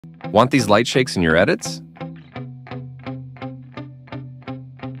Want these light shakes in your edits?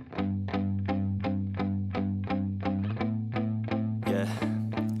 Yeah,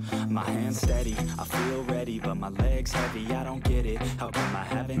 my hands steady, I feel ready, but my legs heavy, I don't get it. How come I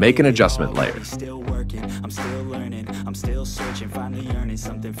haven't Make an hit it adjustment layer. already? Still working, I'm still learning, I'm still searching, finally earning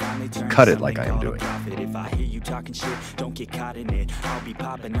something, finally turning. Cut it like I am doing. If I hear you talking shit, don't get caught in it. I'll be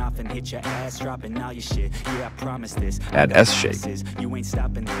popping off and hit your ass, dropping all your shit. Yeah, I promise this. Add S shake. You ain't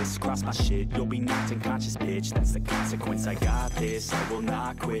stopping this, cross my shit, you'll be knocked unconscious, bitch. That's the consequence, I got this, I will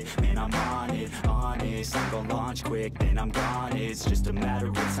not quit. Man, I'm on it, honest, I'm gonna launch quick, then I'm gone. It's just a matter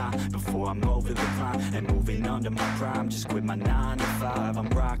of time before I'm over the climb and moving under my prime. Just quit my 9 to 5, I'm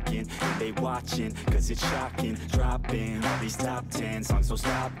rocking, and they watching, cause it's shocking. Dropping all these top 10 songs, no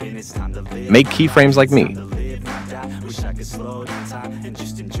stopping. It's time to live. Make keyframes like me. Wish I could slow down time and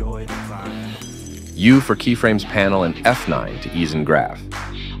just enjoy the climb. U for keyframes panel and F9 to ease and graph.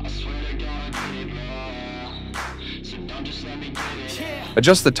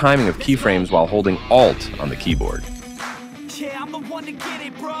 Adjust the timing of keyframes while holding Alt on the keyboard. Yeah, I'm the one to get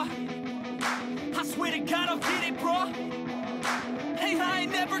it, bro. I swear to God, I'll get it, bro. Hey, I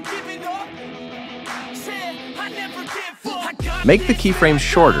ain't never giving up. Said I never give up. Make the keyframes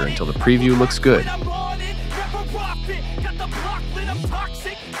shorter until the preview looks good. Got the block lit, I'm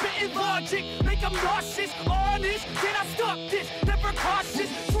toxic, spitting logic, make 'em nauseous, honest. Can I stop this? Never cautious,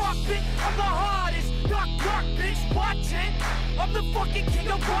 drop it. I'm the hardest, knock, bitch, watch it. I'm the fucking king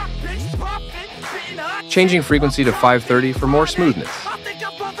of rock, bitch, profit, spitting hot. Changing frequency to 530 for more smoothness. I think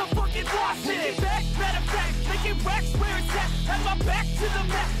I'm motherfucking lost it. Back, better fact, making racks where it's at. Have my back to the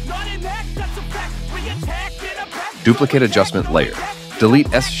mat, not an act, that's a fact. We attack in a back. Duplicate adjustment layer.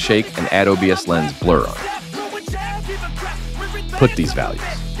 Delete S shake and add OBS lens blur on it. Put these values.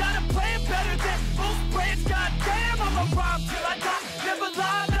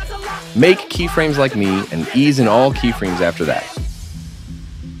 Make keyframes like me and ease in all keyframes after that.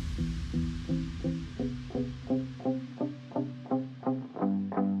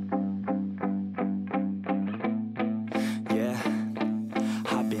 Yeah,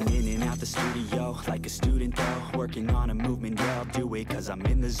 I've been in and out the studio like a student though, working on a movement. Yeah, I'll do it cause I'm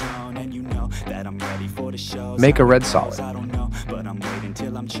in the zone, and you know that I'm ready for the show. Make a red solid. I don't know, but I'm waiting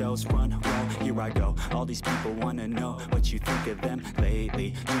till I'm chose. Front row, here I go. All these people wanna know what you think of them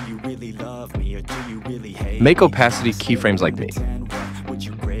lately. Do you really love me or do you really hate Make me? opacity keyframes like me. 10, what would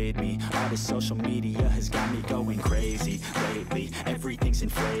you grade me? All this social media has got me going crazy lately. Everything's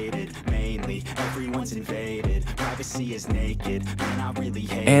inflated, mainly everyone's invaded. Privacy is naked, man, I really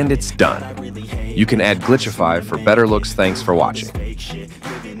hate And it's done. You can add Glitchify for better looks. Thanks for watching. fake shit,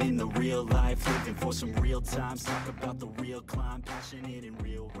 living in the real life, living for some real times. Talk about the real climb, passionate in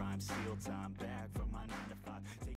real rhymes. Steal time back from my